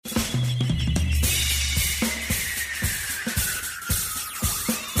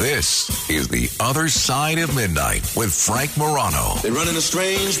This is The Other Side of Midnight with Frank Morano. They're running a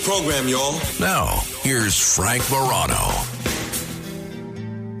strange program, y'all. Now, here's Frank Morano.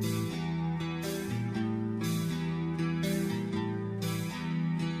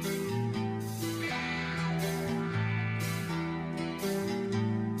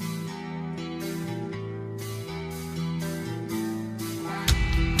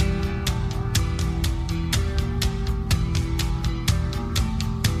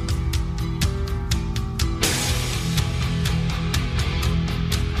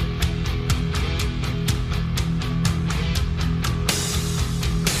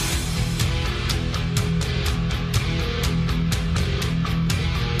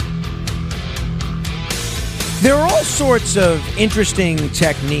 There are all sorts of interesting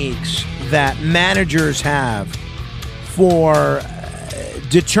techniques that managers have for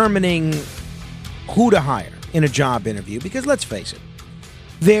determining who to hire in a job interview, because let's face it,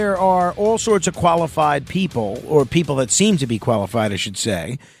 there are all sorts of qualified people, or people that seem to be qualified, I should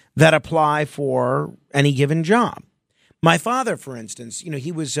say, that apply for any given job. My father, for instance,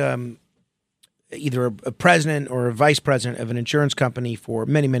 he was either a president or a vice president of an insurance company for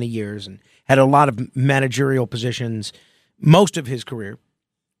many, many years and had a lot of managerial positions most of his career.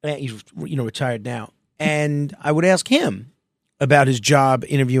 He's, retired now. And I would ask him about his job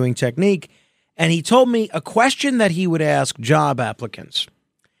interviewing technique. And he told me a question that he would ask job applicants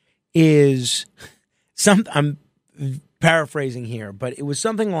is I'm paraphrasing here, but it was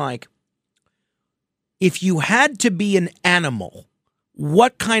something like, if you had to be an animal,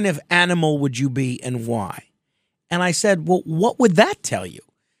 what kind of animal would you be and why? And I said, well, what would that tell you?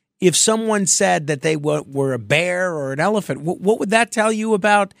 If someone said that they were a bear or an elephant, what would that tell you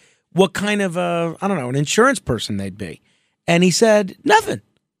about what kind of an insurance person they'd be? And he said, nothing.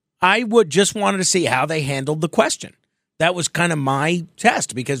 I would just wanted to see how they handled the question. That was kind of my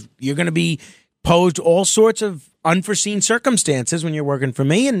test, because you're going to be posed all sorts of unforeseen circumstances when you're working for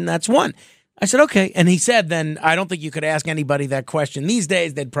me, and that's one. I said, okay. And he said, then I don't think you could ask anybody that question. These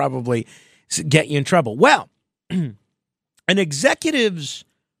days, they'd probably get you in trouble. Well, an executive's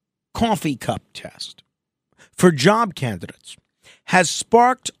coffee cup test for job candidates has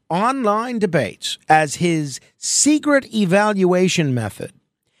sparked online debates as his secret evaluation method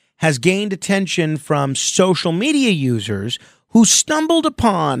has gained attention from social media users who stumbled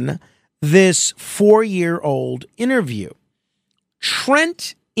upon this 4-year-old interview.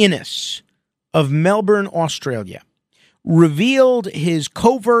 Trent Innes of Melbourne, Australia, revealed his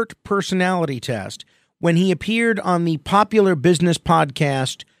covert personality test when he appeared on the popular business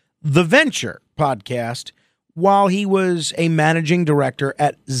podcast The Venture Podcast while he was a managing director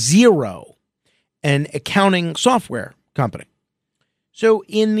at Xero, an accounting software company. So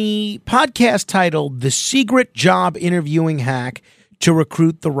in the podcast titled The Secret Job Interviewing Hack to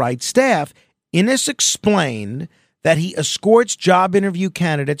Recruit the Right Staff, Innes explained that he escorts job interview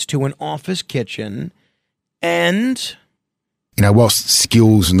candidates to an office kitchen and... whilst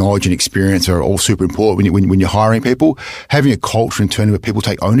skills, knowledge and experience are all super important when you're hiring people, having a culture internally where people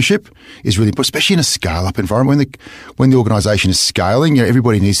take ownership is really important, especially in a scale-up environment. When the organisation is scaling,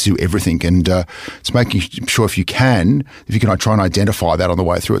 everybody needs to do everything, and it's making sure if you can try and identify that on the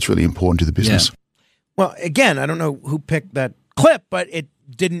way through, it's really important to the business. Yeah. Well, again, I don't know who picked that clip, but it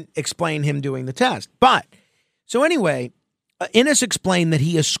didn't explain him doing the test. So anyway, Innes explained that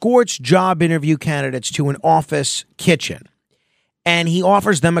he escorts job interview candidates to an office kitchen, and he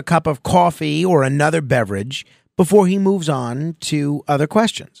offers them a cup of coffee or another beverage before he moves on to other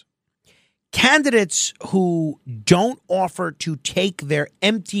questions. Candidates who don't offer to take their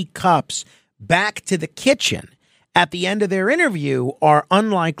empty cups back to the kitchen at the end of their interview are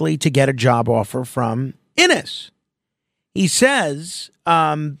unlikely to get a job offer from Innes. He says,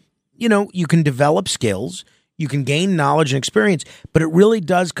 you can develop skills, you can gain knowledge and experience, but it really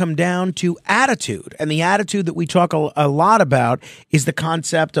does come down to attitude. And the attitude that we talk a lot about is the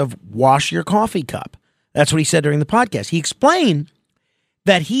concept of wash your coffee cup. That's what he said during the podcast. He explained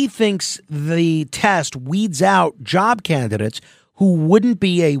that he thinks the test weeds out job candidates who wouldn't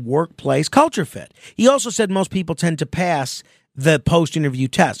be a workplace culture fit. He also said most people tend to pass the post-interview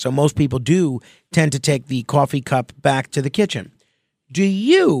test. So most people do tend to take the coffee cup back to the kitchen. Do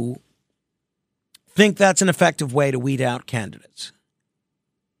you think that's an effective way to weed out candidates?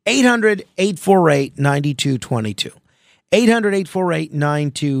 800-848-9222.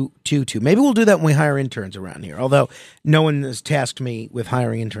 800-848-9222. Maybe we'll do that when we hire interns around here, although no one has tasked me with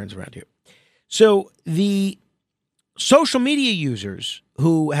hiring interns around here. So the social media users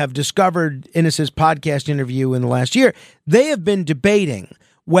who have discovered Innes's podcast interview in the last year, they have been debating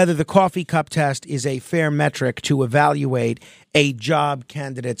whether the coffee cup test is a fair metric to evaluate a job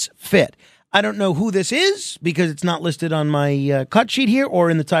candidate's fit. I don't know who this is because it's not listed on my cut sheet here or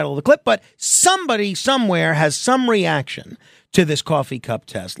in the title of the clip, but somebody somewhere has some reaction to this coffee cup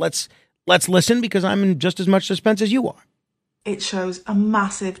test. Let's listen because I'm in just as much suspense as you are. It shows a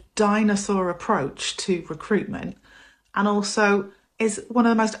massive dinosaur approach to recruitment and also is one of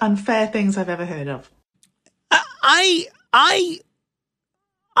the most unfair things I've ever heard of. I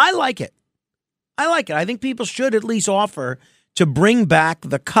like it. I like it. I think people should at least offer to bring back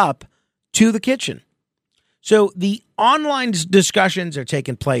the cup to the kitchen. So the online discussions are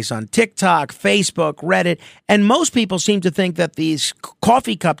taking place on TikTok, Facebook, Reddit, and most people seem to think that these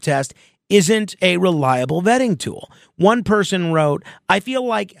coffee cup test isn't a reliable vetting tool. One person wrote, I feel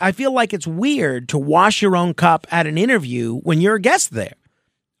like it's weird to wash your own cup at an interview when you're a guest there.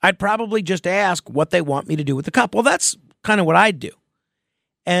 I'd probably just ask what they want me to do with the cup. Well, that's kind of what I'd do.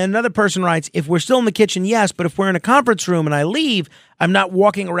 And another person writes, if we're still in the kitchen, yes, but if we're in a conference room and I leave, I'm not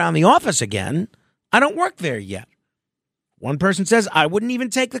walking around the office again. I don't work there yet. One person says, I wouldn't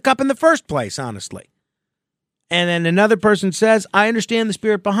even take the cup in the first place, honestly. And then another person says, I understand the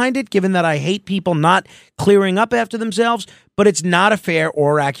spirit behind it, given that I hate people not clearing up after themselves, but it's not a fair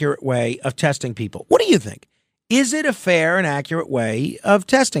or accurate way of testing people. What do you think? Is it a fair and accurate way of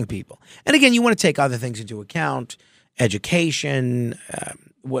testing people? And again, you want to take other things into account, education,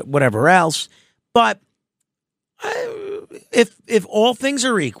 whatever else. But if all things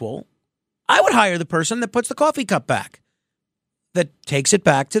are equal, I would hire the person that puts the coffee cup back, that takes it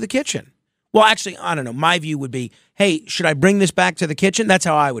back to the kitchen. Well, actually, I don't know. My view would be, hey, should I bring this back to the kitchen? That's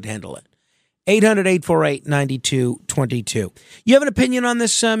how I would handle it. 800-848-9222. You have an opinion on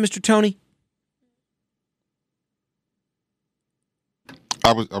this, Mr. Tony?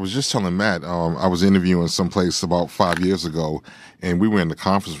 I was just telling Matt, I was interviewing someplace about 5 years ago, and we were in the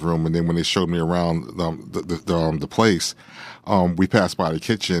conference room, and then when they showed me around the place, we passed by the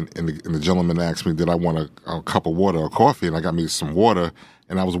kitchen, and the gentleman asked me, did I want a cup of water or coffee, and I got me some water,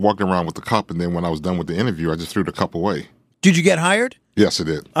 and I was walking around with the cup, and then when I was done with the interview, I just threw the cup away. Did you get hired? Yes, I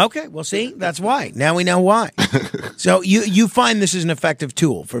did. Okay, well, see, that's why. Now we know why. So you find this is an effective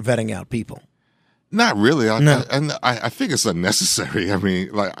tool for vetting out people? Not really. No. I think it's unnecessary. I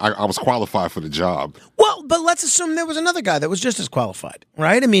mean, like I was qualified for the job. Well, but let's assume there was another guy that was just as qualified,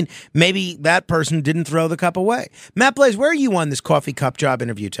 right? I mean, maybe that person didn't throw the cup away. Matt Blaze, where are you on this coffee cup job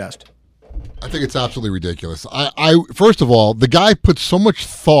interview test? I think it's absolutely ridiculous. I first of all, the guy put so much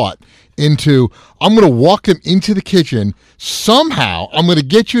thought into, I'm going to walk him into the kitchen. Somehow, I'm going to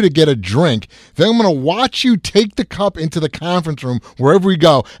get you to get a drink. Then I'm going to watch you take the cup into the conference room, wherever we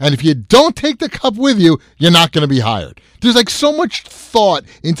go. And if you don't take the cup with you, you're not going to be hired. There's like so much thought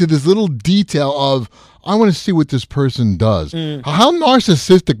into this little detail of, I want to see what this person does. How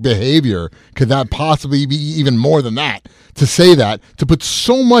narcissistic behavior could that possibly be, even more than that, to say that, to put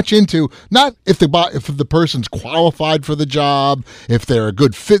so much into, not if the person's qualified for the job, if they're a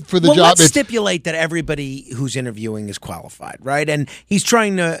good fit for the job. Let's stipulate that everybody who's interviewing is qualified, right? And he's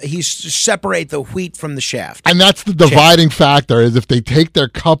trying to separate the wheat from the shaft. And that's the dividing factor, is if they take their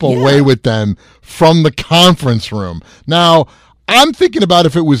cup away with them from the conference room. Now, I'm thinking about,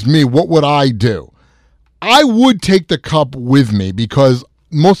 if it was me, what would I do? I would take the cup with me because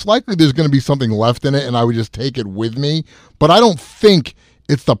most likely there's going to be something left in it, and I would just take it with me. But I don't think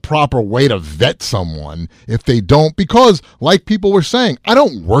it's the proper way to vet someone if they don't, because like people were saying, I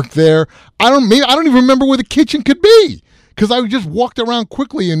don't work there. I don't even remember where the kitchen could be, because I just walked around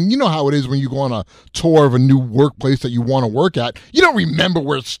quickly, and you know how it is when you go on a tour of a new workplace that you want to work at. You don't remember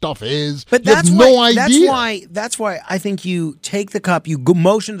where stuff is. But you have no idea. That's why I think you take the cup, you go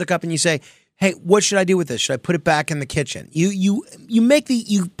motion to the cup, and you say, hey, what should I do with this? Should I put it back in the kitchen? You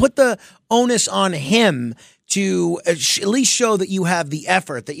put the onus on him to at least show that you have the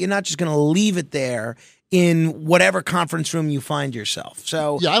effort, that you're not just going to leave it there in whatever conference room you find yourself.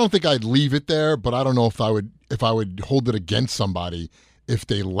 So yeah, I don't think I'd leave it there, but I don't know if I would hold it against somebody if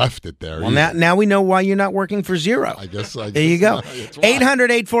they left it there. Well, now we know why you're not working for Zero. I guess there you go.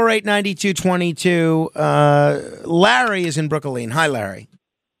 800-848-9222. Larry is in Brooklyn. Hi, Larry.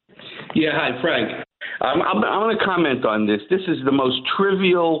 Yeah, hi, Frank. I'm going to comment on this. This is the most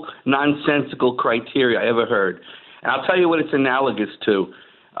trivial, nonsensical criteria I ever heard. And I'll tell you what it's analogous to.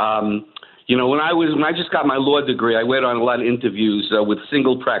 When I just got my law degree, I went on a lot of interviews with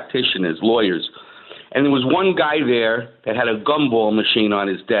single practitioners, lawyers. And there was one guy there that had a gumball machine on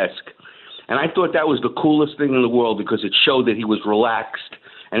his desk. And I thought that was the coolest thing in the world because it showed that he was relaxed.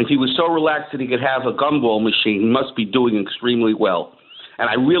 And if he was so relaxed that he could have a gumball machine, he must be doing extremely well. And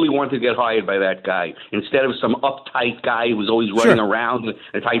I really wanted to get hired by that guy instead of some uptight guy who was always running around in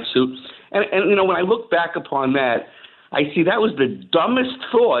a tight suit. And when I look back upon that, I see that was the dumbest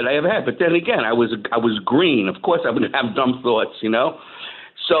thought I ever had. But then again, I was green. Of course, I wouldn't have dumb thoughts,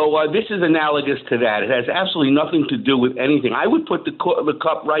 So this is analogous to that. It has absolutely nothing to do with anything. I would put the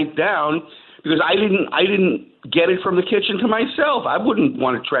cup right down because I didn't get it from the kitchen to myself. I wouldn't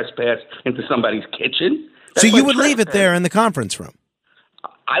want to trespass into somebody's kitchen. So you would leave it there in the conference room?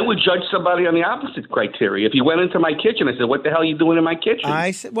 I would judge somebody on the opposite criteria. If you went into my kitchen, I said, what the hell are you doing in my kitchen?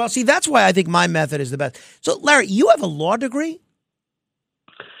 I said, well, see, that's why I think my method is the best. So, Larry, you have a law degree?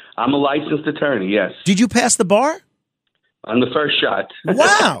 I'm a licensed attorney, yes. Did you pass the bar? On the first shot.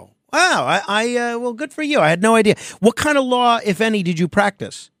 Wow. Well, good for you. I had no idea. What kind of law, if any, did you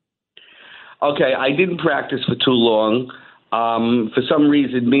practice? Okay, I didn't practice for too long. For some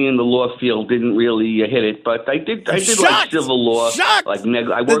reason, me in the law field didn't really hit it, but I did like civil law. Like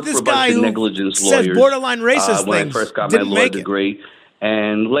I worked for a bunch of negligence lawyers. Says borderline racist when things. I first got my law degree,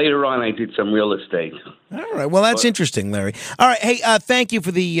 and later on, I did some real estate. All right, well, that's interesting, Larry. All right, hey, thank you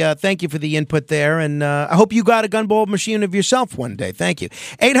for the input there, and I hope you got a gunball machine of yourself one day. Thank you.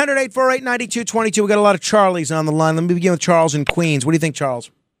 800-848-9222. We got a lot of Charlies on the line. Let me begin with Charles in Queens. What do you think,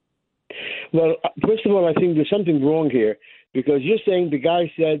 Charles? Well, first of all, I think there's something wrong here. Because you're saying the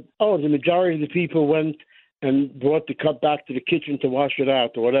guy said, the majority of the people went and brought the cup back to the kitchen to wash it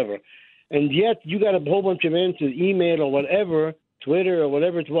out or whatever. And yet you got a whole bunch of answers, email or whatever, Twitter or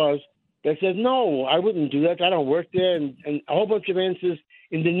whatever it was, that said, no, I wouldn't do that. I don't work there. And a whole bunch of answers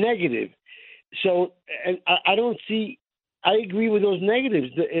in the negative. So and I don't see – I agree with those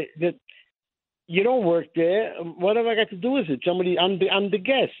negatives that you don't work there. What have I got to do with it? I'm the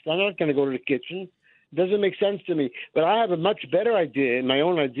guest. I'm not going to go to the kitchen. Doesn't make sense to me. But I have a much better idea, my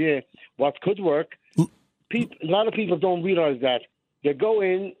own idea, what could work. A lot of people don't realize that. They go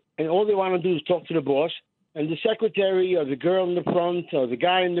in, and all they want to do is talk to the boss, and the secretary or the girl in the front or the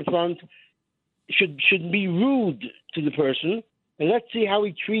guy in the front should be rude to the person, and let's see how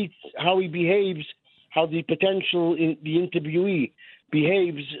he treats, how he behaves, how the the interviewee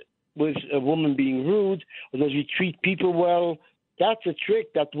behaves with a woman being rude, or does he treat people well? That's a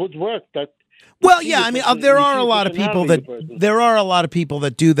trick that would work. Well, yeah, I mean, there are a lot of people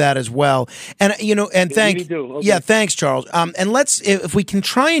that do that as well, and thanks, okay. Yeah, thanks, Charles. And let's, if we can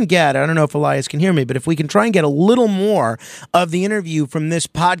try and get, I don't know if Elias can hear me, but if we can try and get a little more of the interview from this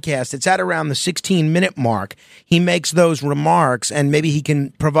podcast, it's at around the 16-minute mark. He makes those remarks, and maybe he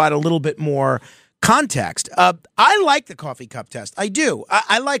can provide a little bit more context. I like the coffee cup test. I do.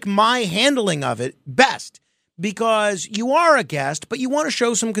 I like my handling of it best. Because you are a guest, but you want to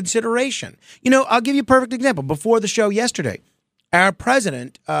show some consideration. I'll give you a perfect example. Before the show yesterday, our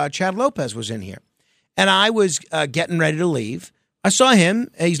president, Chad Lopez, was in here. And I was getting ready to leave. I saw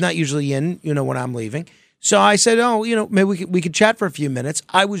him. He's not usually in, when I'm leaving. So I said, maybe we could chat for a few minutes.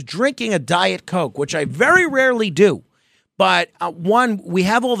 I was drinking a Diet Coke, which I very rarely do. But we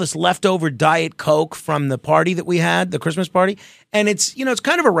have all this leftover Diet Coke from the party that we had, the Christmas party. And it's, it's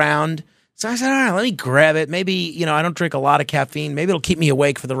kind of around. So I said, all right, let me grab it. Maybe, I don't drink a lot of caffeine. Maybe it'll keep me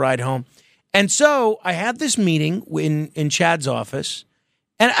awake for the ride home. And so I had this meeting in Chad's office.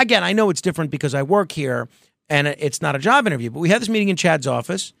 And again, I know it's different because I work here and it's not a job interview. But we had this meeting in Chad's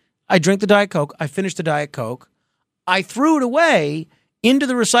office. I drank the Diet Coke. I finished the Diet Coke. I threw it away into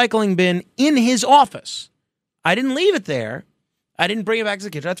the recycling bin in his office. I didn't leave it there. I didn't bring it back to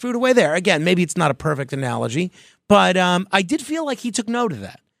the kitchen. I threw it away there. Again, maybe it's not a perfect analogy. But I did feel like he took note of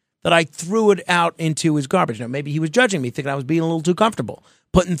that I threw it out into his garbage. Now, maybe he was judging me, thinking I was being a little too comfortable,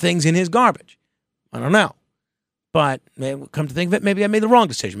 putting things in his garbage. I don't know. But come to think of it, maybe I made the wrong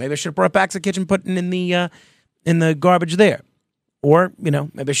decision. Maybe I should have brought it back to the kitchen, put it in the garbage there. Or,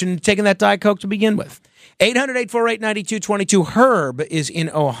 maybe I shouldn't have taken that Diet Coke to begin with. 800-848-9222. Herb is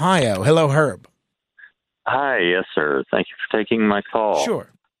in Ohio. Hello, Herb. Hi, yes, sir. Thank you for taking my call. Sure.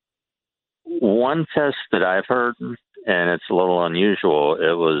 One test that I've heard, and it's a little unusual,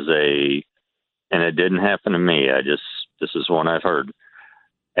 and it didn't happen to me. This is one I've heard.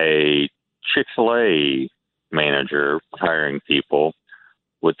 A Chick-fil-A manager hiring people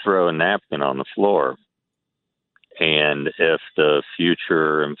would throw a napkin on the floor. And if the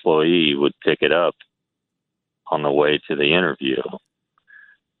future employee would pick it up on the way to the interview,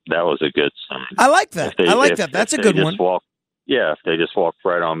 that was a good sign. I like that. That's a good one. If they just walked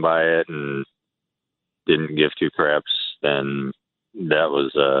right on by it and didn't give two craps, then that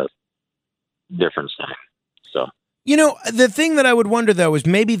was a different sign. So, the thing that I would wonder, though, is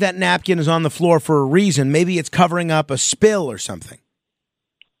maybe that napkin is on the floor for a reason. Maybe it's covering up a spill or something.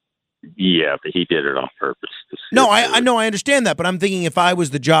 Yeah, but he did it on purpose. No, I know, I understand that, but I'm thinking if I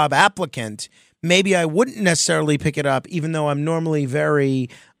was the job applicant, maybe I wouldn't necessarily pick it up, even though I'm normally very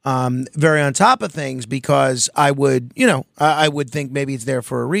on top of things, because I would, I would think maybe it's there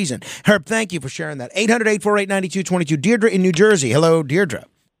for a reason. Herb, thank you for sharing that. 800-848-9222. Deirdre in New Jersey. Hello, Deirdre.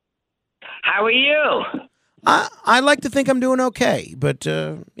 How are you? I like to think I'm doing okay, but,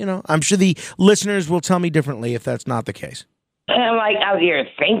 I'm sure the listeners will tell me differently if that's not the case. I'm like out here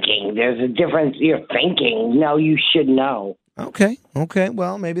thinking. There's a difference. You're thinking. No, you should know. Okay.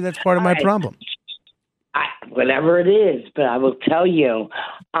 Well, maybe that's part of my problem. Whatever it is, but I will tell you,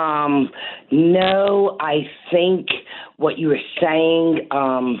 no, I think what you were saying,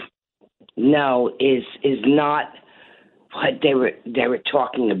 no, is not what they were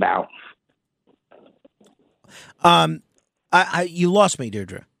talking about. You lost me,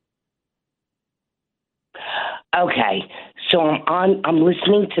 Deirdre. Okay, so I'm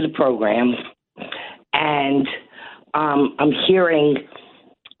listening to the program, and I'm hearing.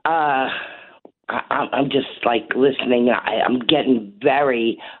 I'm just like listening. I'm getting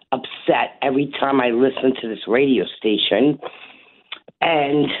very upset every time I listen to this radio station,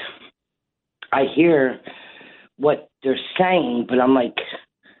 and I hear what they're saying, but I'm like,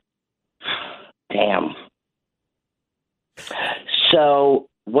 damn. So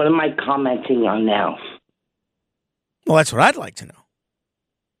what am I commenting on now? Well, that's what I'd like to know.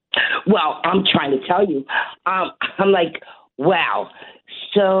 Well, I'm trying to tell you. I'm like, wow.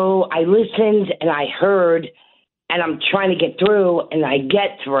 So I listened and I heard, and I'm trying to get through, and I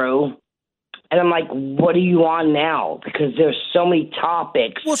get through, and I'm like, what are you on now? Because there's so many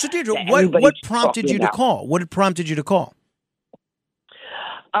topics. Well, so Deirdre, what prompted you to call? What prompted you to call?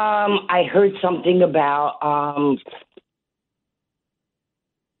 I heard something about,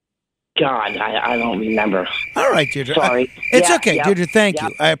 God, I don't remember. All right, Deirdre. Sorry. It's okay, Deirdre. Thank you.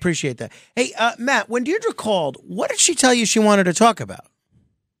 I appreciate that. Hey, Matt, when Deirdre called, what did she tell you she wanted to talk about?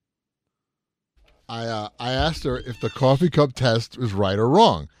 I asked her if the coffee cup test was right or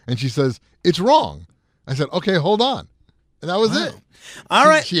wrong, and she says, it's wrong. I said, okay, hold on. And that was it. All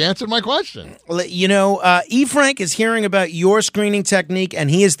right. She answered my question. E. Frank is hearing about your screening technique, and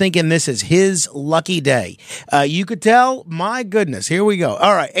he is thinking this is his lucky day. You could tell, my goodness. Here we go.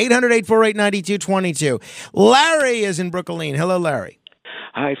 All right, 800-848-9222. Larry is in Brooklyn. Hello, Larry.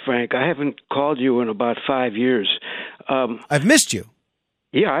 Hi, Frank. I haven't called you in about 5 years. I've missed you.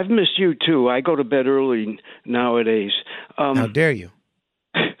 Yeah, I've missed you, too. I go to bed early nowadays. How dare you?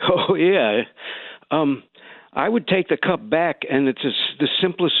 Oh, yeah. I would take the cup back, and it's the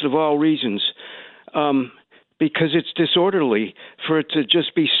simplest of all reasons, because it's disorderly for it to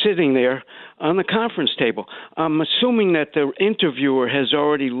just be sitting there on the conference table. I'm assuming that the interviewer has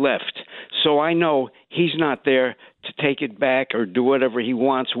already left, so I know he's not there to take it back or do whatever he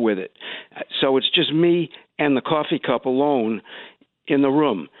wants with it. So it's just me and the coffee cup alone in the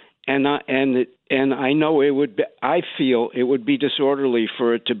room. And I know it would be, I feel it would be disorderly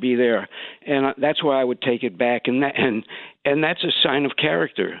for it to be there, and that's why I would take it back, and that's a sign of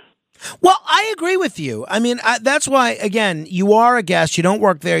character. Well, I agree with you. I mean, that's why, again, you are a guest. You don't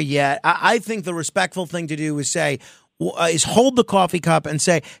work there yet. I think the respectful thing to do is is hold the coffee cup and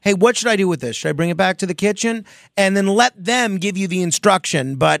say, hey, what should I do with this? Should I bring it back to the kitchen? And then let them give you the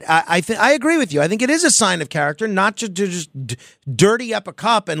instruction. But I agree with you. I think it is a sign of character, not to just dirty up a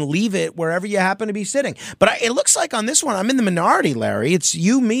cup and leave it wherever you happen to be sitting. But it looks like on this one, I'm in the minority, Larry. It's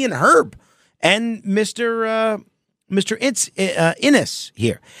you, me, and Herb, and Mr. Innes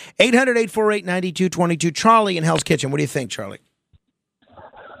here. 800-848-9222. Charlie in Hell's Kitchen. What do you think, Charlie?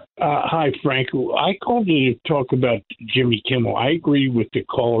 Hi, Frank. I called you to talk about Jimmy Kimmel. I agree with the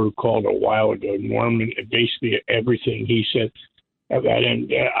caller who called a while ago, Norman, basically everything he said about it. And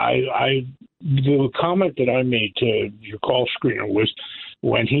the comment that I made to your call screener was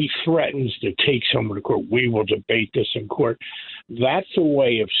when he threatens to take someone to court, we will debate this in court. That's a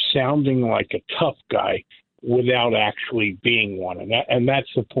way of sounding like a tough guy without actually being one. And that's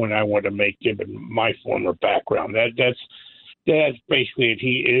the point I want to make, given my former background. That's basically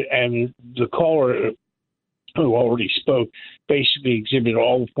it. And the caller who already spoke basically exhibited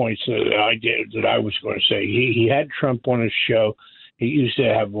all the points that I was going to say. He had Trump on his show. He used to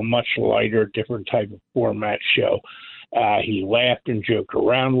have a much lighter, different type of format show. He laughed and joked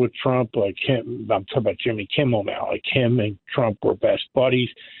around with Trump. Like him, I'm talking about Jimmy Kimmel now. Like him and Trump were best buddies.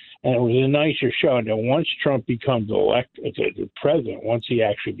 And it was a nicer show. And then once Trump becomes elected, the president, once he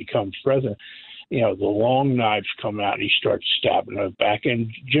actually becomes president, the long knives come out and he starts stabbing her back. And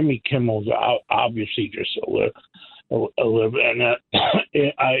Jimmy Kimmel's obviously just a little bit, and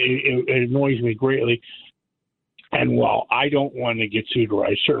it annoys me greatly. And while I don't want to get sued, or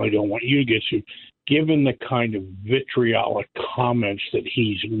I certainly don't want you to get sued, given the kind of vitriolic comments that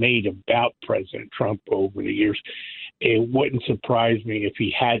he's made about President Trump over the years, it wouldn't surprise me if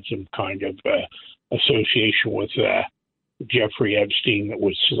he had some kind of association with Jeffrey Epstein that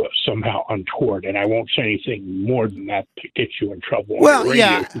was somehow untoward. And I won't say anything more than that to get you in trouble. Well,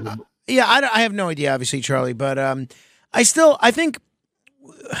 I have no idea, obviously, Charlie, but I think,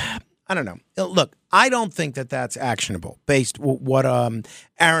 I don't know. Look, I don't think that that's actionable based what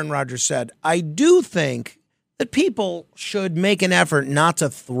Aaron Rodgers said. I do think that people should make an effort not to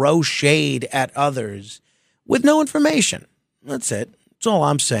throw shade at others with no information. That's it. That's all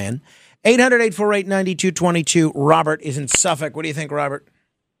I'm saying. 800-848-9222. Robert is in Suffolk. What do you think, Robert?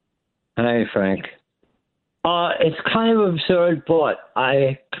 Hey, Frank. It's kind of absurd, but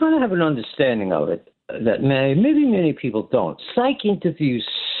I kind of have an understanding of it that maybe many people don't. Psych interviews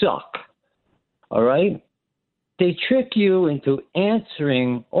suck, all right? They trick you into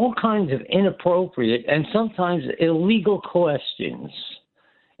answering all kinds of inappropriate and sometimes illegal questions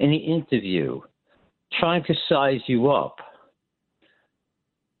in the interview, trying to size you up.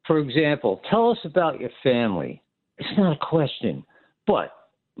 For example, tell us about your family. It's not a question, but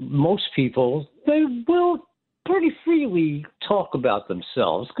most people, they will pretty freely talk about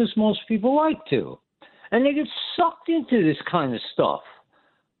themselves because most people like to. And they get sucked into this kind of stuff.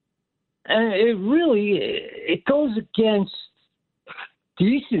 And it goes against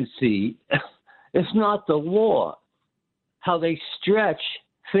decency, if not the law, how they stretch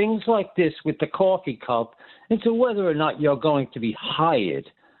things like this with the coffee cup into whether or not you're going to be hired,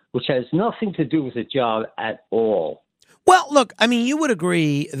 which has nothing to do with the job at all. Well, look, I mean, you would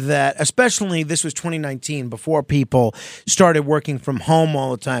agree that, especially this was 2019, before people started working from home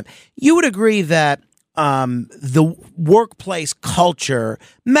all the time, you would agree that the workplace culture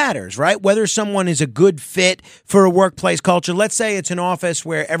matters, right? Whether someone is a good fit for a workplace culture. Let's say it's an office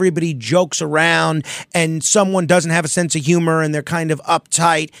where everybody jokes around and someone doesn't have a sense of humor and they're kind of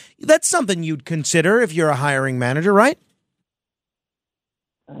uptight. That's something you'd consider if you're a hiring manager, right?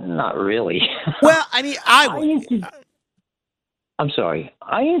 Not really. Well, I mean, I'm sorry.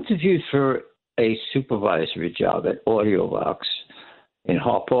 I interviewed for a supervisory job at AudioVox in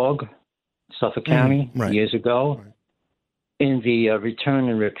Harpog, Suffolk County, years ago, in the return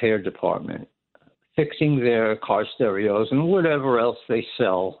and repair department, fixing their car stereos and whatever else they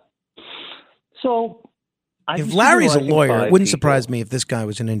sell. So, if Larry's a lawyer, it wouldn't surprise me if this guy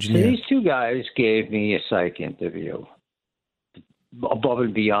was an engineer. So these two guys gave me a psych interview, above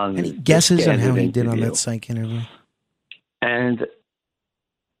and beyond. Any guesses on how he did on that psych interview? And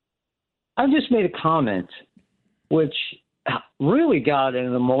I just made a comment, which really got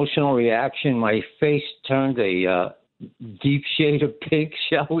an emotional reaction. My face turned a deep shade of pink,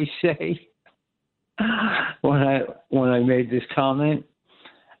 shall we say, when I made this comment.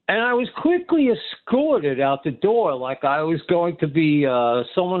 And I was quickly escorted out the door like I was going to be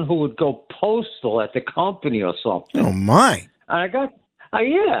someone who would go postal at the company or something. Oh, my. And I got,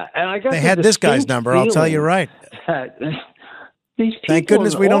 and I got. They had this guy's number, I'll tell you right. Thank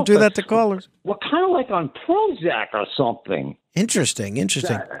goodness we don't do that to callers. We're kind of like on Prozac or something. Interesting. Yeah.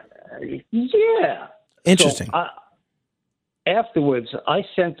 Interesting. So, afterwards, I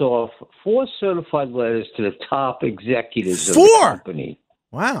sent off 4 certified letters to the top executives of the company.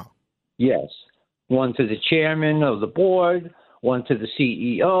 Wow. Yes. One to the chairman of the board, one to the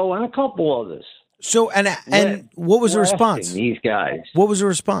CEO, and a couple others. So, and what was the response? These guys. What was the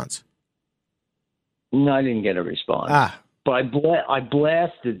response? No, I didn't get a response. But I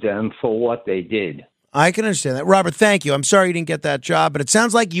blasted them for what they did. I can understand that. Robert, thank you. I'm sorry you didn't get that job, but it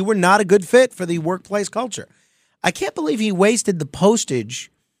sounds like you were not a good fit for the workplace culture. I can't believe he wasted the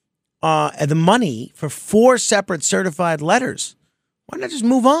postage and the money for 4 separate certified letters. Why not just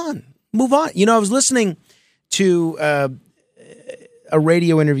move on? Move on. You know, I was listening to a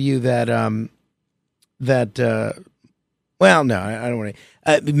radio interview that well, no, I don't want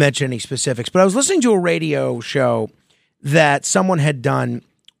to mention any specifics, but I was listening to a radio show that someone had done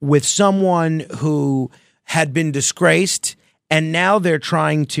with someone who had been disgraced, and now they're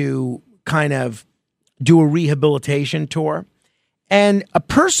trying to kind of do a rehabilitation tour. And a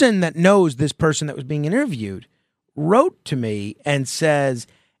person that knows this person that was being interviewed wrote to me and says,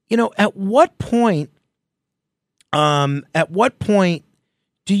 you know, at what point do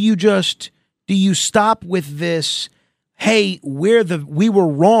you stop with this, hey, we were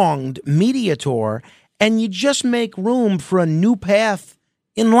wronged media tour, and you just make room for a new path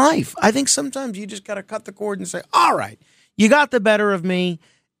in life? I think sometimes you just got to cut the cord and say, all right, you got the better of me.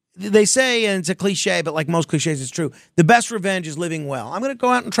 They say, and it's a cliche, but like most cliches, it's true, the best revenge is living well. I'm going to go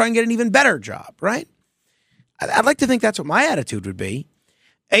out and try and get an even better job, right? I'd like to think that's what my attitude would be.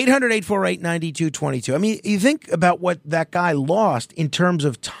 800-848-9222. I mean, you think about what that guy lost in terms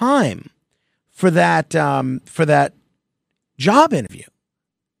of time for that job interview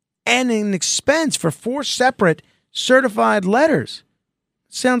and an expense for 4 separate certified letters.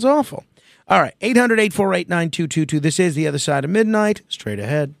 Sounds awful. All right, 800-848-9222. This is The Other Side of Midnight. Straight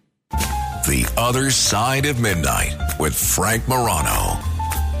ahead. The Other Side of Midnight with Frank Morano.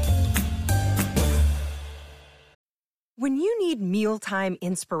 When you need mealtime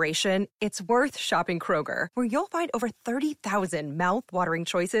inspiration, it's worth shopping Kroger, where you'll find over 30,000 mouth-watering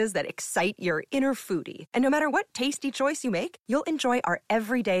choices that excite your inner foodie. And no matter what tasty choice you make, you'll enjoy our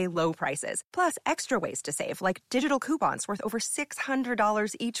everyday low prices, plus extra ways to save, like digital coupons worth over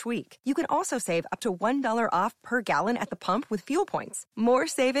 $600 each week. You can also save up to $1 off per gallon at the pump with fuel points. More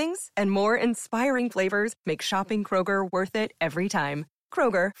savings and more inspiring flavors make shopping Kroger worth it every time.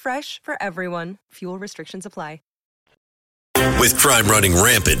 Kroger, fresh for everyone. Fuel restrictions apply. With crime running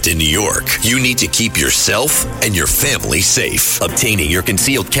rampant in New York, you need to keep yourself and your family safe. Obtaining your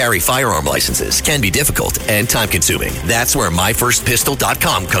concealed carry firearm licenses can be difficult and time-consuming. That's where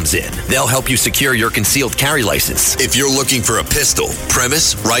MyFirstPistol.com comes in. They'll help you secure your concealed carry license. If you're looking for a pistol,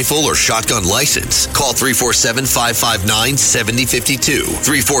 premise, rifle, or shotgun license, call 347-559-7052.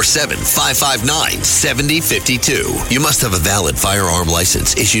 347-559-7052. You must have a valid firearm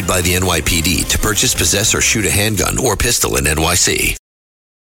license issued by the NYPD to purchase, possess, or shoot a handgun or pistol in NYC.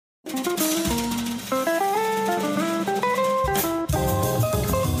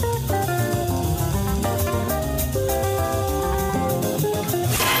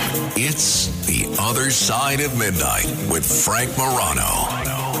 It's The Other Side of Midnight with Frank Morano.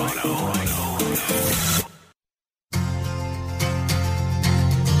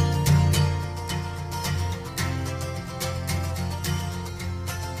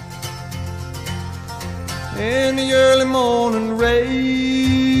 In the early morning rain,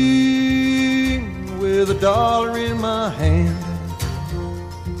 with $1 in my hand,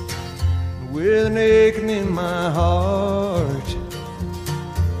 with an aching in my heart,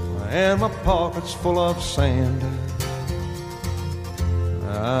 and my pockets full of sand.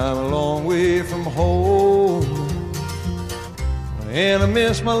 I'm a long way from home, and I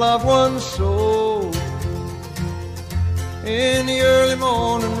miss my loved ones so. In the early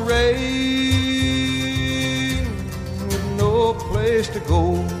morning rain, no place to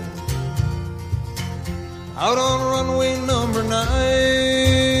go, out on runway number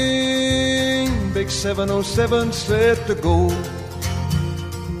 9, big 707 set to go,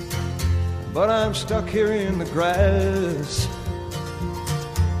 but I'm stuck here in the grass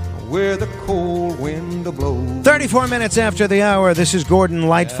where the cold wind blows. 34 minutes after the hour, this is Gordon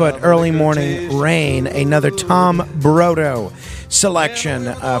Lightfoot, Early Morning Rain, another Tom Brodo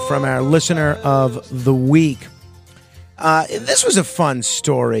selection from our Listener of the Week. This was a fun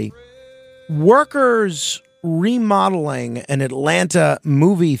story. Workers remodeling an Atlanta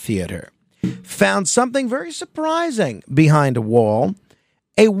movie theater found something very surprising behind a wall,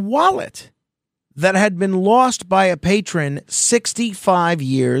 a wallet that had been lost by a patron 65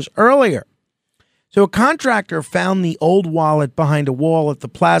 years earlier. So a contractor found the old wallet behind a wall at the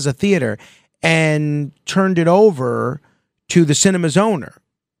Plaza Theater and turned it over to the cinema's owner,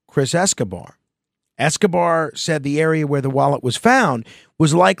 Chris Escobar. Escobar said the area where the wallet was found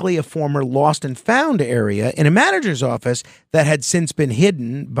was likely a former lost and found area in a manager's office that had since been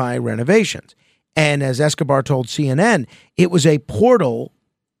hidden by renovations. And as Escobar told CNN, it was a portal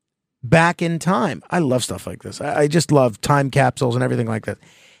back in time. I love stuff like this. I just love time capsules and everything like that.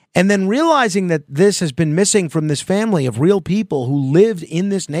 And then realizing that this has been missing from this family of real people who lived in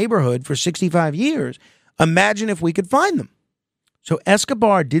this neighborhood for 65 years, imagine if we could find them. So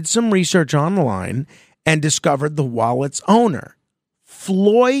Escobar did some research online and discovered the wallet's owner,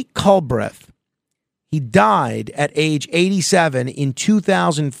 Floyd Culbreth. He died at age 87 in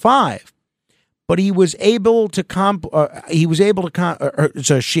 2005. But he was able to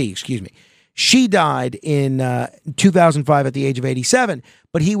she died in 2005 at the age of 87,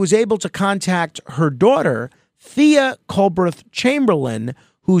 but he was able to contact her daughter, Thea Culbreth Chamberlain,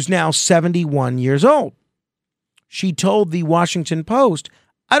 who's now 71 years old. She told the Washington Post,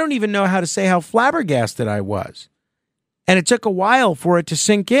 "I don't even know how to say how flabbergasted I was." And it took a while for it to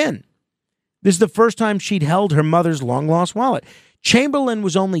sink in. This is the first time she'd held her mother's long-lost wallet. Chamberlain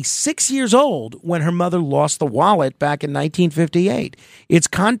was only 6 years old when her mother lost the wallet back in 1958. Its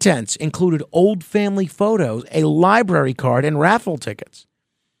contents included old family photos, a library card, and raffle tickets.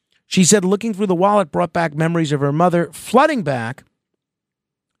 She said looking through the wallet brought back memories of her mother flooding back.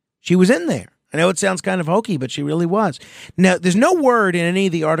 She was in there. I know it sounds kind of hokey, but she really was. Now, there's no word in any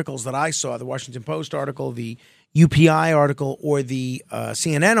of the articles that I saw, the Washington Post article, the UPI article or the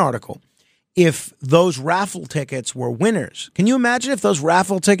CNN article if those raffle tickets were winners. Can you imagine if those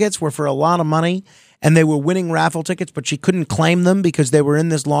raffle tickets were for a lot of money and they were winning raffle tickets, but she couldn't claim them because they were in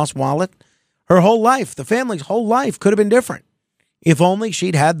this lost wallet? Her whole life, the family's whole life could have been different if only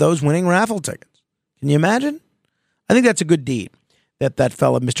she'd had those winning raffle tickets. Can you imagine? I think that's a good deed that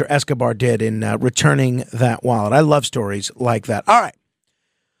fella, Mr. Escobar, did in returning that wallet. I love stories like that. All right.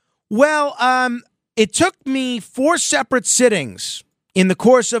 Well, it took me 4 separate sittings in the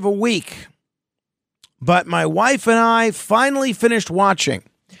course of a week, but my wife and I finally finished watching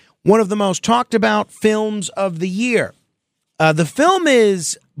one of the most talked about films of the year. The film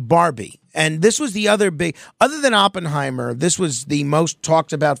is Barbie, and this was the other big, other than Oppenheimer, this was the most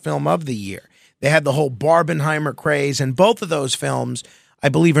talked about film of the year. They had the whole Barbenheimer craze, and both of those films, I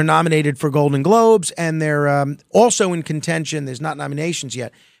believe, are nominated for Golden Globes, and they're also in contention. There's not nominations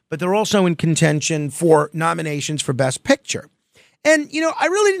yet, but they're also in contention for nominations for Best Picture. And, you know, I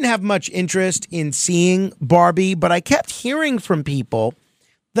really didn't have much interest in seeing Barbie, but I kept hearing from people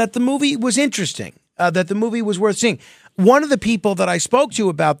that the movie was interesting, that the movie was worth seeing. One of the people that I spoke to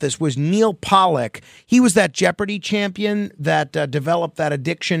about this was Neil Pollack. He was that Jeopardy champion that developed that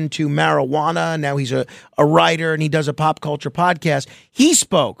addiction to marijuana. Now he's a writer and he does a pop culture podcast. He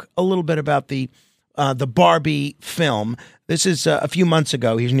spoke a little bit about the Barbie film. This is a few months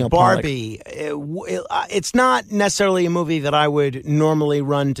ago. Here's Neil Barbie. It's not necessarily a movie that I would normally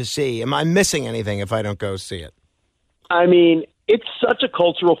run to see. Am I missing anything if I don't go see it? I mean, it's such a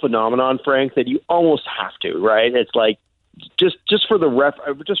cultural phenomenon, Frank, that you almost have to, right? It's like just for the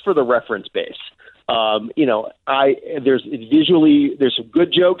reference base. There's some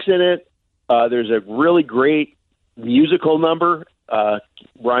good jokes in it. There's a really great musical number.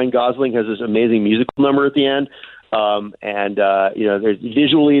 Ryan Gosling has this amazing musical number at the end.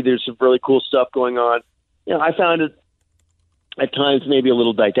 There's some really cool stuff going on. You know, I found it at times maybe a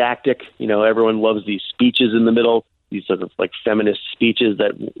little didactic. You know, everyone loves these speeches in the middle, these sort of like feminist speeches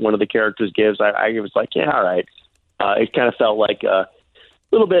that one of the characters gives. I was like, yeah, all right. It kind of felt like a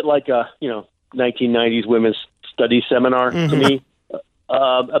little bit like a 1990s women's studies seminar to me,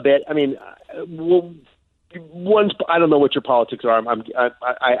 a bit. I mean, I don't know what your politics are.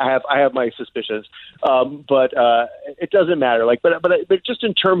 I have my suspicions, but it doesn't matter. Like, but just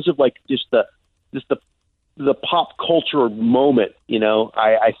in terms of like just the pop culture moment, you know,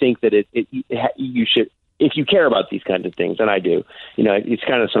 I think that you should, if you care about these kinds of things, and I do, you know, it's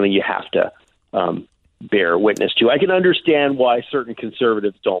kind of something you have to bear witness to. I can understand why certain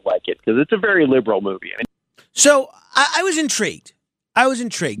conservatives don't like it because it's a very liberal movie. So I was intrigued.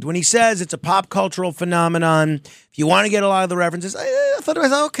 When he says it's a pop cultural phenomenon. If you want to get a lot of the references, I thought,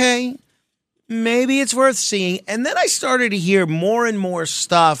 okay, maybe it's worth seeing. And then I started to hear more and more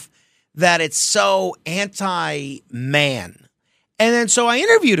stuff that it's so anti-man. And then so I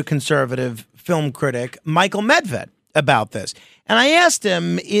interviewed a conservative film critic, Michael Medved, about this. And I asked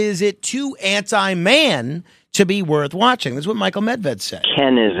him, is it too anti-man to be worth watching? That's what Michael Medved said.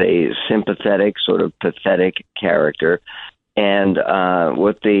 Ken is a sympathetic, sort of pathetic character. And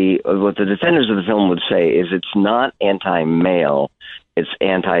what the defenders of the film would say is it's not anti-male, it's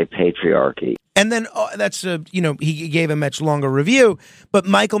anti-patriarchy. And then he gave a much longer review, but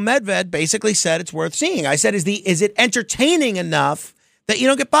Michael Medved basically said it's worth seeing. I said, is it entertaining enough that you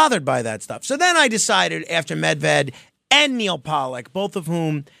don't get bothered by that stuff? So then I decided after Medved and Neil Pollack, both of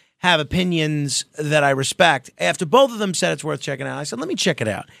whom have opinions that I respect, after both of them said it's worth checking out, I said, let me check it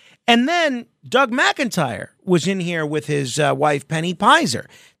out. And then Doug McIntyre was in here with his wife, Penny Peiser.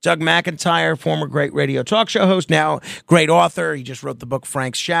 Doug McIntyre, former great radio talk show host, now great author. He just wrote the book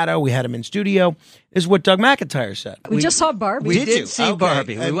Frank's Shadow. We had him in studio. This is what Doug McIntyre said. We just saw Barbie. We did see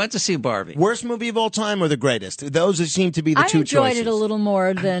Barbie. We went to see Barbie. Worst movie of all time or the greatest? Those seem to be the two choices. I enjoyed it a little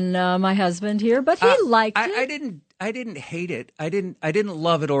more than my husband here, but he liked it. I didn't hate it. I didn't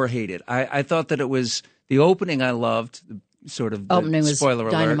love it or hate it. I thought that it was the opening I loved. Sort of opening was spoiler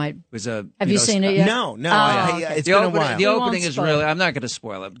dynamite. Alert was a. Have you seen it yet? No. Okay. It's been a while. The opening is really. I'm not going to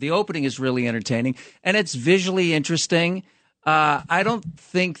spoil it. The opening is really entertaining and it's visually interesting. I don't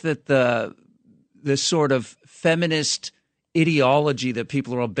think that the sort of feminist ideology that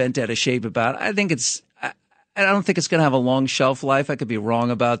people are all bent out of shape about. I think it's. I don't think it's going to have a long shelf life. I could be wrong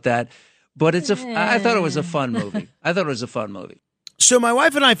about that, but it's I thought it was a fun movie. So my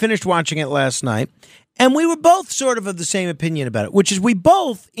wife and I finished watching it last night, and we were both sort of the same opinion about it, which is we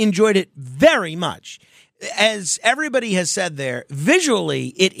both enjoyed it very much. As everybody has said there, visually,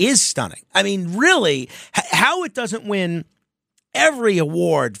 it is stunning. I mean, really, how it doesn't win every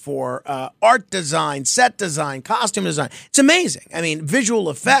award for art design, set design, costume design. It's amazing. I mean, visual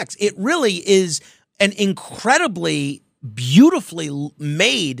effects. It really is an incredibly beautifully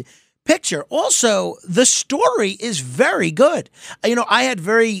made picture. Also, the story is very good. I had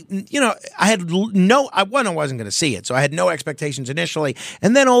I wasn't going to see it, so I had no expectations initially.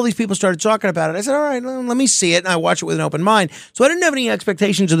 And then all these people started talking about it. I said, all right, let me see it. And I watched it with an open mind. So I didn't have any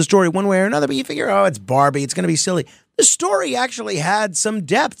expectations of the story one way or another, but you figure, it's Barbie. It's going to be silly. The story actually had some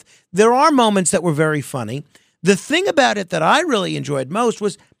depth. There are moments that were very funny. The thing about it that I really enjoyed most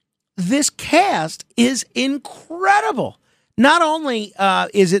was this cast is incredible. Not only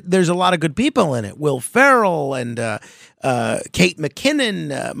there's a lot of good people in it, Will Ferrell and Kate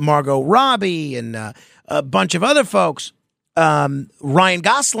McKinnon, Margot Robbie, and a bunch of other folks, Ryan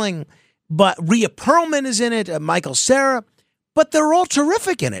Gosling, but Rhea Perlman is in it, Michael Cera, but they're all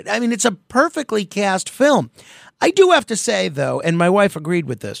terrific in it. I mean, it's a perfectly cast film. I do have to say, though, and my wife agreed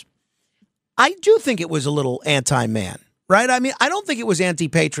with this, I do think it was a little anti-man. Right? I mean, I don't think it was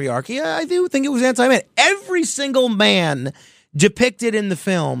anti-patriarchy. I do think it was anti-man. Every single man depicted in the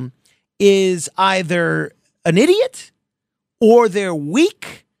film is either an idiot, or they're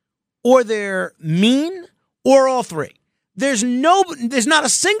weak, or they're mean, or all three. There's not a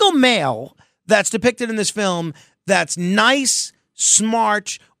single male that's depicted in this film that's nice,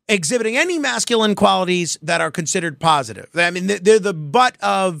 smart, exhibiting any masculine qualities that are considered positive. I mean, they're the butt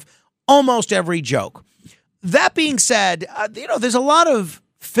of almost every joke. That being said, there's a lot of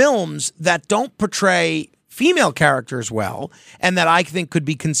films that don't portray female characters well, and that I think could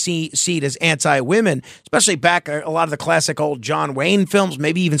be seen as anti-women, especially back a lot of the classic old John Wayne films,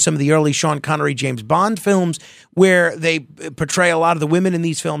 maybe even some of the early Sean Connery, James Bond films, where they portray a lot of the women in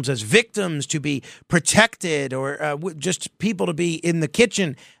these films as victims to be protected or just people to be in the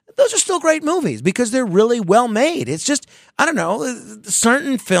kitchen. Those are still great movies because they're really well made. It's just, I don't know,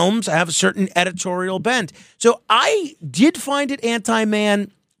 certain films have a certain editorial bent. So I did find it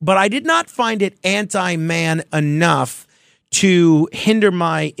anti-man, but I did not find it anti-man enough to hinder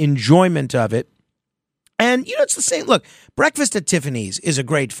my enjoyment of it. And, it's the same. Look, Breakfast at Tiffany's is a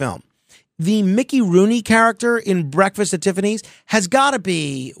great film. The Mickey Rooney character in Breakfast at Tiffany's has got to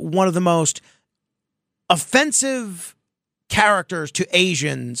be one of the most offensive characters to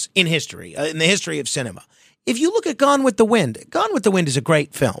Asians in history, in the history of cinema. If you look at Gone with the Wind is a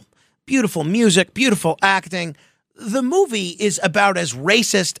great film. Beautiful music, beautiful acting. The movie is about as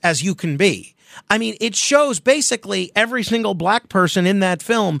racist as you can be. I mean, it shows basically every single black person in that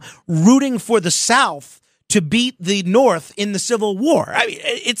film rooting for the South to beat the North in the Civil War. I mean,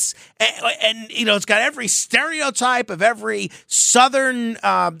 it's got every stereotype of every Southern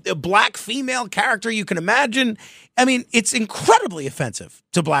black female character you can imagine. I mean, it's incredibly offensive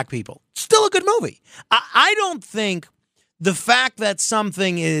to black people. Still a good movie. I don't think the fact that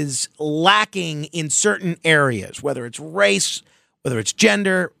something is lacking in certain areas, whether it's race, whether it's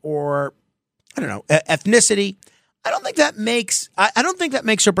gender, or, I don't know, ethnicity, I don't think that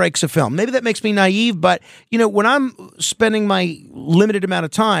makes or breaks a film. Maybe that makes me naive, but, when I'm spending my limited amount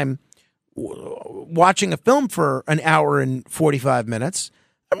of time watching a film for an hour and 45 minutes,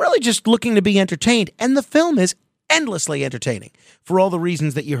 I'm really just looking to be entertained. And the film is endlessly entertaining for all the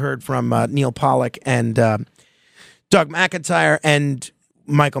reasons that you heard from Neil Pollack and Doug McIntyre and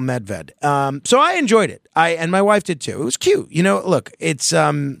Michael Medved. So I enjoyed it. And my wife did too. It was cute. Look, it's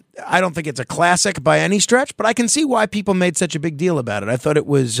I don't think it's a classic by any stretch, but I can see why people made such a big deal about it. I thought it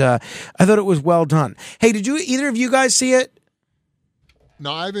was well done. Hey, did either of you guys see it?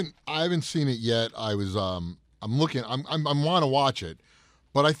 No, I haven't seen it yet. I was I'm looking. I want to watch it,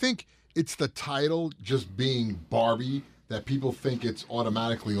 but I think it's the title just being Barbie that people think it's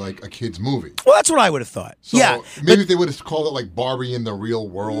automatically like a kid's movie. Well, that's what I would have thought. So maybe if they would have called it like Barbie in the Real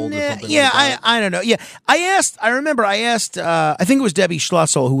World or something like that. I don't know. Yeah, I remember I asked, I think it was Debbie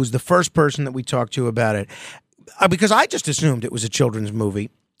Schlussel, who was the first person that we talked to about it, because I just assumed it was a children's movie.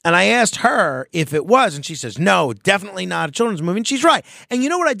 And I asked her if it was, and she says, no, definitely not a children's movie. And she's right. And you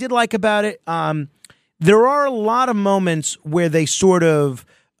know what I did like about it? There are a lot of moments where they sort of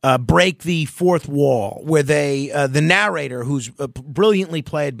break the fourth wall, where the narrator, who's brilliantly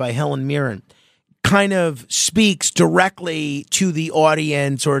played by Helen Mirren, kind of speaks directly to the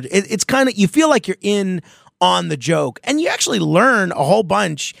audience, or it's kind of, you feel like you're in on the joke, and you actually learn a whole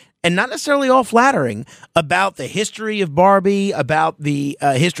bunch, and not necessarily all flattering, about the history of Barbie, about the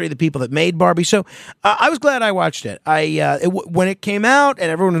history of the people that made Barbie. So I was glad I watched it. When it came out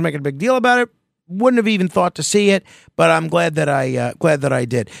and everyone was making a big deal about it, wouldn't have even thought to see it, but I'm glad that I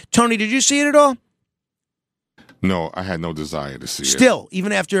did. Tony, did you see it at all? No, I had no desire to see it. Still,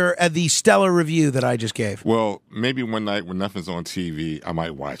 even after the stellar review that I just gave. Well, maybe one night when nothing's on TV, I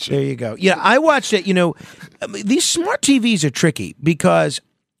might watch it. There you go. Yeah, I watched it. These smart TVs are tricky because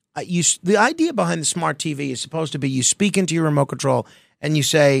the idea behind the smart TV is supposed to be you speak into your remote control and you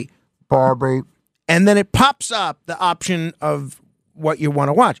say, Barbie, and then it pops up the option of what you want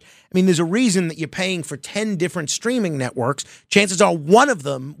to watch. I mean, there's a reason that you're paying for 10 different streaming networks. Chances are one of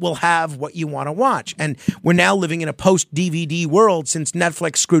them will have what you want to watch. And we're now living in a post-DVD world since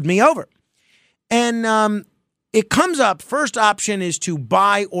Netflix screwed me over. And it comes up, first option is to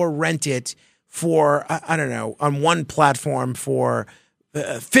buy or rent it for, I don't know, on one platform for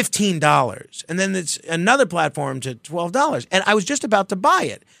 $15. And then it's another platform to $12. And I was just about to buy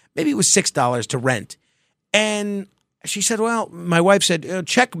it. Maybe it was $6 to rent. And she said, well, my wife said,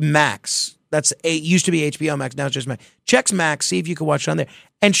 check Max. It used to be HBO Max. Now it's just Max. Check Max, see if you can watch it on there.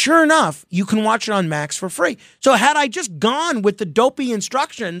 And sure enough, you can watch it on Max for free. So had I just gone with the dopey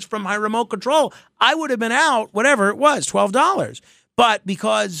instructions from my remote control, I would have been out, whatever it was, $12. But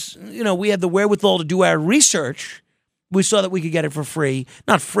because, we had the wherewithal to do our research, we saw that we could get it for free.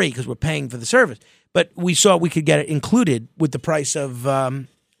 Not free because we're paying for the service, but we saw we could get it included with the price of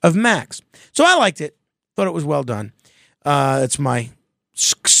Max. So I liked it. Thought it was well done. It's my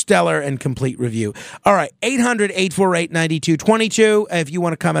stellar and complete review. All right, 800-848-9222. If you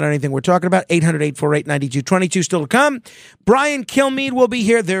want to comment on anything we're talking about, 800-848-9222 still to come. Brian Kilmeade will be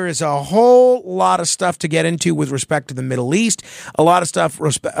here. There is a whole lot of stuff to get into with respect to the Middle East, a lot of stuff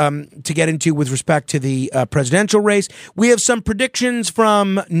to get into with respect to the presidential race. We have some predictions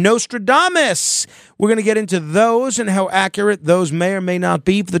from Nostradamus. We're going to get into those and how accurate those may or may not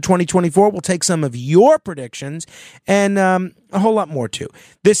be for the 2024. We'll take some of your predictions and a whole lot more, too.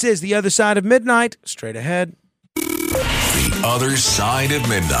 This is The Other Side of Midnight. Straight ahead. The Other Side of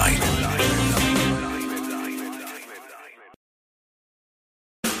Midnight.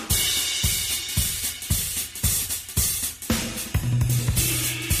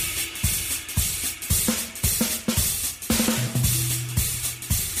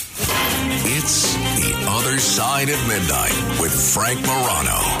 It's The Other Side of Midnight with Frank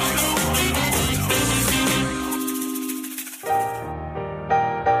Morano.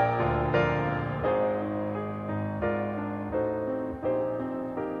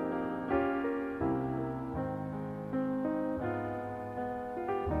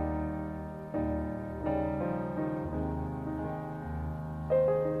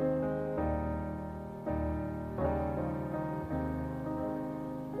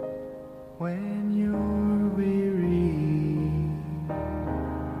 When you're weary,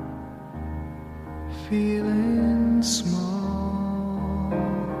 feeling small,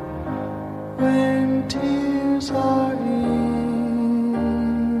 when tears are in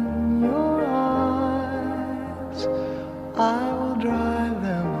your eyes, I will dry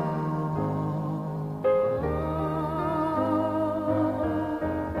them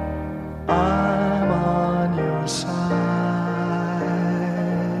all. I'm on your side.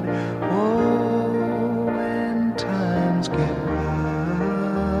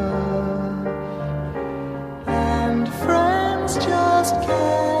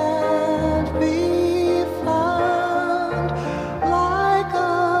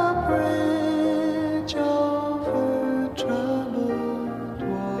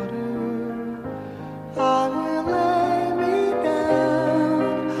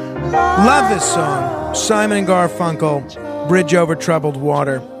 Love this song, Simon and Garfunkel, Bridge Over Troubled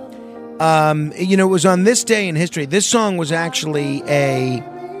Water. It was on this day in history. This song was actually a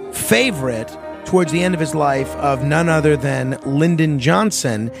favorite towards the end of his life of none other than Lyndon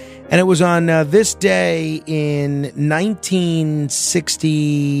Johnson. And it was on this day in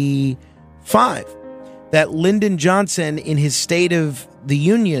 1965 that Lyndon Johnson, in his State of the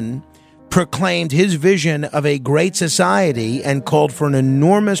Union, proclaimed his vision of a great society and called for an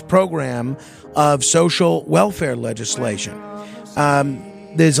enormous program of social welfare legislation.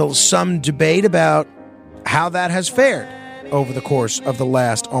 There's some debate about how that has fared over the course of the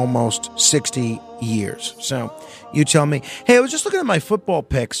last almost 60 years. So you tell me. Hey, I was just looking at my football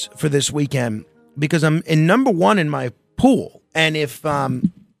picks for this weekend because I'm in number one in my pool. And if I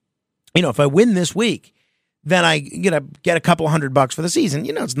win this week, then I get a couple $100 for the season.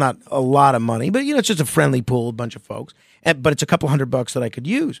 It's not a lot of money, but it's just a friendly pool, a bunch of folks. But it's a couple $100 that I could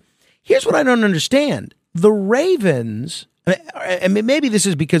use. Here's what I don't understand: the Ravens. I mean, maybe this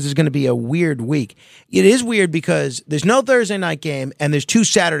is because it's going to be a weird week. It is weird because there's no Thursday night game and there's 2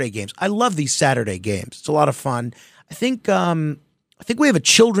 Saturday games. I love these Saturday games. It's a lot of fun. I think we have a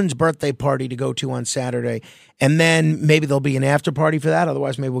children's birthday party to go to on Saturday, and then maybe there'll be an after party for that.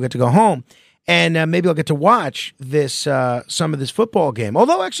 Otherwise, maybe we'll get to go home. And maybe I'll get to watch this some of this football game.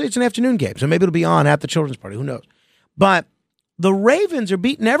 Although, actually, it's an afternoon game, so maybe it'll be on at the children's party. Who knows? But the Ravens are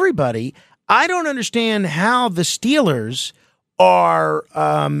beating everybody. I don't understand how the Steelers are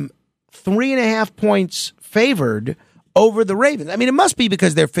 3.5 points favored over the Ravens. I mean, it must be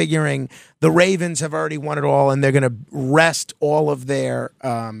because they're figuring the Ravens have already won it all and they're going to rest all of their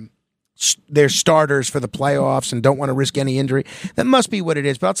starters for the playoffs and don't want to risk any injury. That must be what it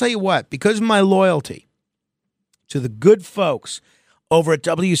is. But I'll tell you what, because of my loyalty to the good folks over at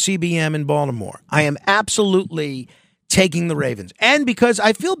WCBM in Baltimore, I am absolutely taking the Ravens. And because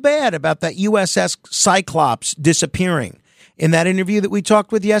I feel bad about that USS Cyclops disappearing. In that interview that we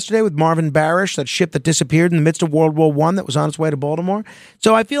talked with yesterday with Marvin Barish, that ship that disappeared in the midst of World War I that was on its way to Baltimore.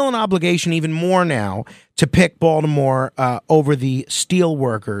 So I feel an obligation even more now to pick Baltimore over the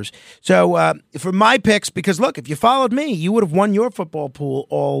Steelworkers. So for my picks, because look, if you followed me, you would have won your football pool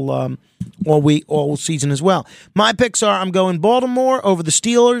all season as well. My picks are: I'm going Baltimore over the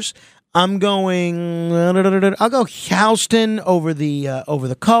Steelers. I'll go Houston over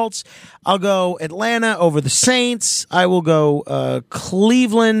the Colts. I'll go Atlanta over the Saints. I will go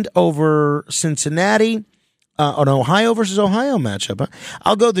Cleveland over Cincinnati. An Ohio versus Ohio matchup. Huh?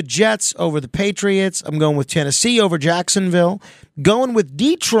 I'll go the Jets over the Patriots. I'm going with Tennessee over Jacksonville. Going with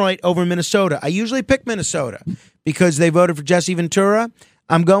Detroit over Minnesota. I usually pick Minnesota because they voted for Jesse Ventura.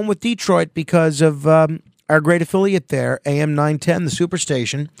 I'm going with Detroit because of our great affiliate there, AM 910, the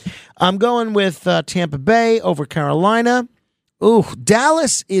Superstation. I'm going with Tampa Bay over Carolina. Ooh,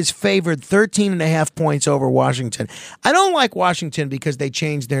 Dallas is favored 13.5 points over Washington. I don't like Washington because they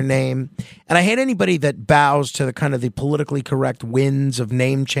changed their name, and I hate anybody that bows to the kind of the politically correct winds of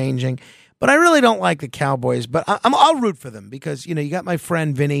name changing. But I really don't like the Cowboys, but I'll root for them because, you got my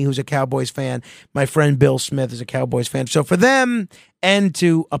friend Vinny, who's a Cowboys fan. My friend Bill Smith is a Cowboys fan. So for them and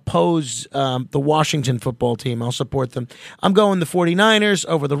to oppose the Washington football team, I'll support them. I'm going the 49ers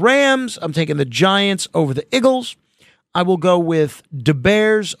over the Rams. I'm taking the Giants over the Eagles. I will go with the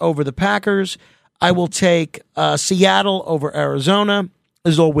Bears over the Packers. I will take Seattle over Arizona.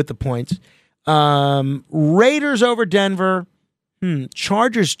 This is all with the points. Raiders over Denver.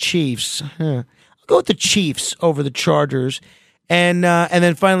 Chargers, Chiefs. I'll go with the Chiefs over the Chargers. And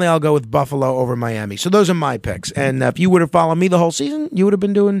then finally, I'll go with Buffalo over Miami. So those are my picks. And if you would have followed me the whole season, you would have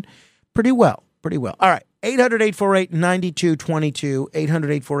been doing pretty well. Pretty well. All right. 800-848-9222.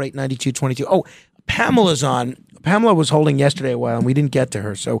 800-848-9222. Oh, Pamela's on. Pamela was holding yesterday a while, and we didn't get to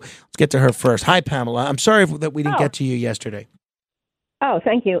her. So let's get to her first. Hi, Pamela. I'm sorry that we didn't get to you yesterday. Oh,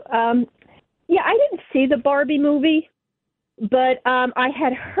 thank you. Yeah, I didn't see the Barbie movie. But I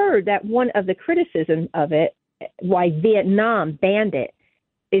had heard that one of the criticisms of it, why Vietnam banned it,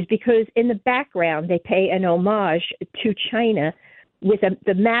 is because in the background they pay an homage to China with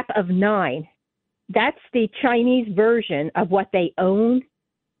the map of 9. That's the Chinese version of what they own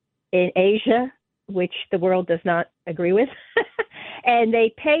in Asia, which the world does not agree with. And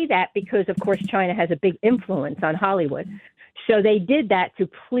they pay that because, of course, China has a big influence on Hollywood. So they did that to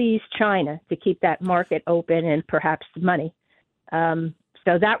please China, to keep that market open and perhaps money. So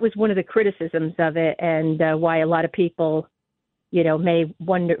that was one of the criticisms of it, and why a lot of people, may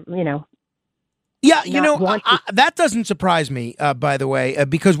wonder, Yeah, that doesn't surprise me, by the way,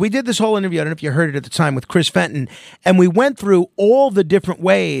 because we did this whole interview, I don't know if you heard it at the time, with Chris Fenton, and we went through all the different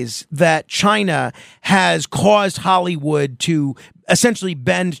ways that China has caused Hollywood to essentially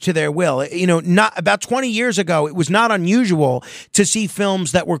bend to their will. Not about 20 years ago, it was not unusual to see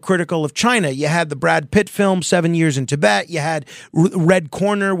films that were critical of China. You had the Brad Pitt film, 7 Years in Tibet. You had Red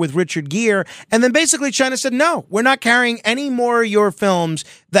Corner with Richard Gere. And then basically China said, no, we're not carrying any more of your films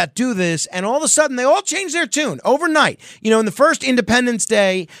that do this. And all of a sudden, they all changed their tune overnight. In the first Independence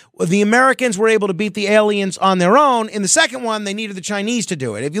Day, the Americans were able to beat the aliens on their own. In the second one, they needed the Chinese to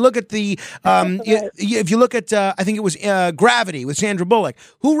do it. If you look at I think it was Gravity with Sandra Bullock,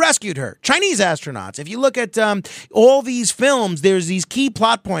 who rescued her? Chinese astronauts. If you look at all these films, there's these key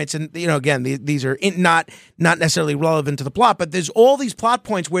plot points, and again, these are not necessarily relevant to the plot, but there's all these plot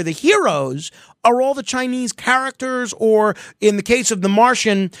points where the heroes are all the Chinese characters, or in the case of The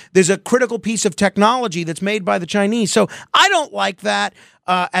Martian, there's a critical piece of technology that's made by the Chinese. So I don't like that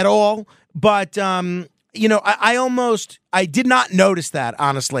at all, but I did not notice that,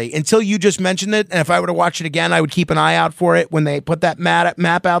 honestly, until you just mentioned it. And if I were to watch it again, I would keep an eye out for it when they put that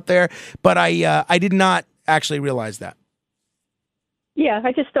map out there. But I did not actually realize that. Yeah,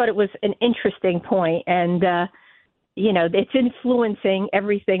 I just thought it was an interesting point. And, it's influencing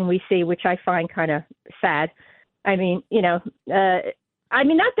everything we see, which I find kind of sad. I mean, not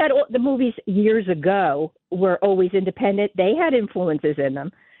that the movies years ago were always independent. They had influences in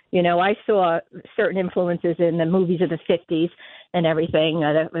them. I saw certain influences in the movies of the 50s and everything,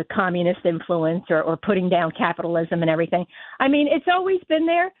 the communist influence or putting down capitalism and everything. I mean, it's always been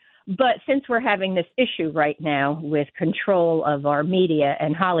there, But since we're having this issue right now with control of our media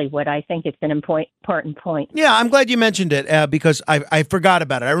and Hollywood, I think it's an important point. Yeah, I'm glad you mentioned it because I forgot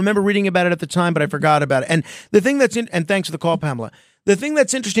about it. I remember reading about it at the time, but I forgot about it. And the thing that's and thanks for the call, Pamela. The thing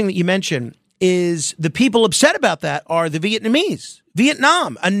that's interesting that you mentioned is the people upset about that are the Vietnamese.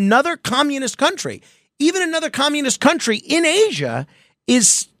 Vietnam, another communist country, even another communist country in Asia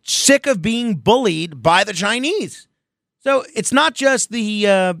is sick of being bullied by the Chinese. So it's not just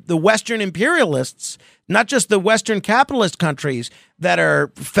the Western imperialists, not just the Western capitalist countries that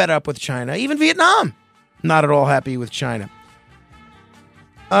are fed up with China. Even Vietnam, not at all happy with China.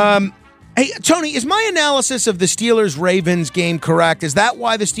 Hey, Tony, is my analysis of the Steelers-Ravens game correct? Is that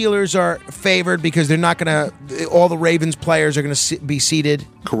why the Steelers are favored? Because they're not going to, all the Ravens players are going to be seated?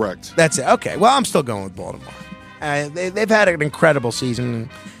 Correct. That's it. Okay. Well, I'm still going with Baltimore. They've had an incredible season.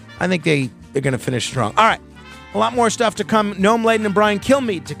 I think they're going to finish strong. All right. A lot more stuff to come. Noam Laden and Brian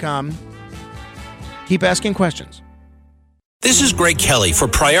Kilmeade to come. Keep asking questions. This is Greg Kelly for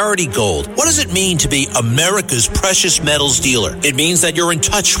Priority Gold. What does it mean to be America's precious metals dealer? It means that you're in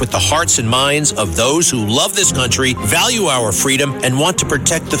touch with the hearts and minds of those who love this country, value our freedom, and want to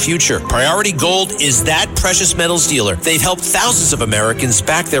protect the future. Priority Gold is that precious metals dealer. They've helped thousands of Americans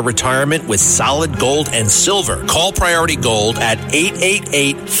back their retirement with solid gold and silver. Call Priority Gold at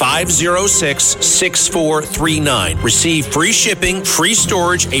 888-506-6439. Receive free shipping, free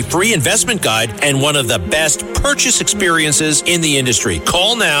storage, a free investment guide, and one of the best purchase experiences in the industry.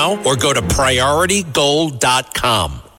 Call now or go to PriorityGold.com.